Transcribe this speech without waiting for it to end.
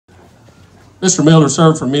Mr. Miller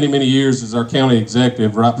served for many, many years as our county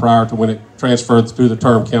executive right prior to when it transferred to the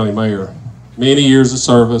term county mayor. Many years of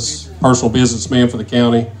service, personal businessman for the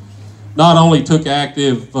county. Not only took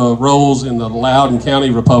active roles in the Loudon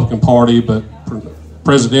County Republican Party, but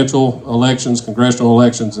presidential elections, congressional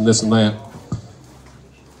elections, and this and that.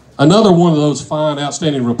 Another one of those fine,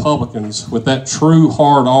 outstanding Republicans with that true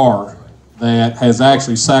hard R that has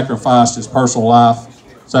actually sacrificed his personal life,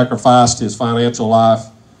 sacrificed his financial life,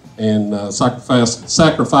 and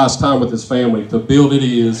sacrificed time with his family to build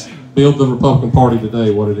the Republican Party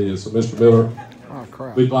today what it is. So, Mr. Miller,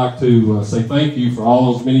 we'd like to say thank you for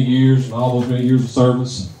all those many years and all those many years of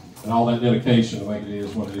service and all that dedication to make it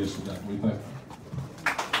is what it is today. We thank you.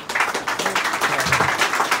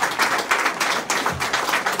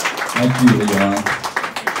 Thank you, Leon.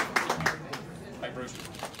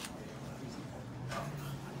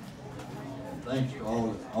 Thanks to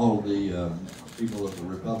all the people of the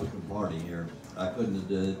Republican Party here. I couldn't have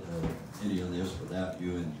did any of this without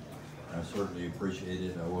you, and I certainly appreciate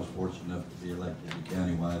it. I was fortunate enough to be elected to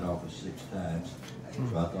countywide office 6 times,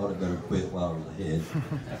 so I thought I'd better quit while I was ahead.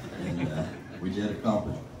 And we did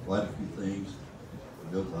accomplish quite a few things. We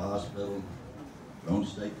built the hospital, Loudon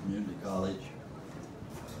State Community College,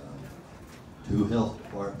 2 health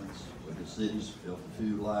departments with the cities, built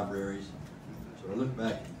 2 libraries. So I look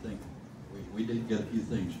back and think we did get a few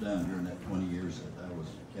things done during that 20 years that I was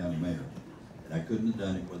county mayor. And I couldn't have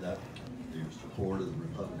done it without the support of the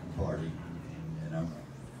Republican Party. And I'm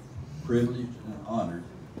privileged and honored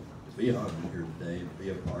to be honored here today and to be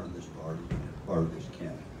a part of this party, part of this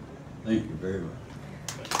county. Thank you very much.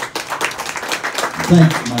 And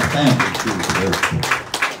thanks to my family too.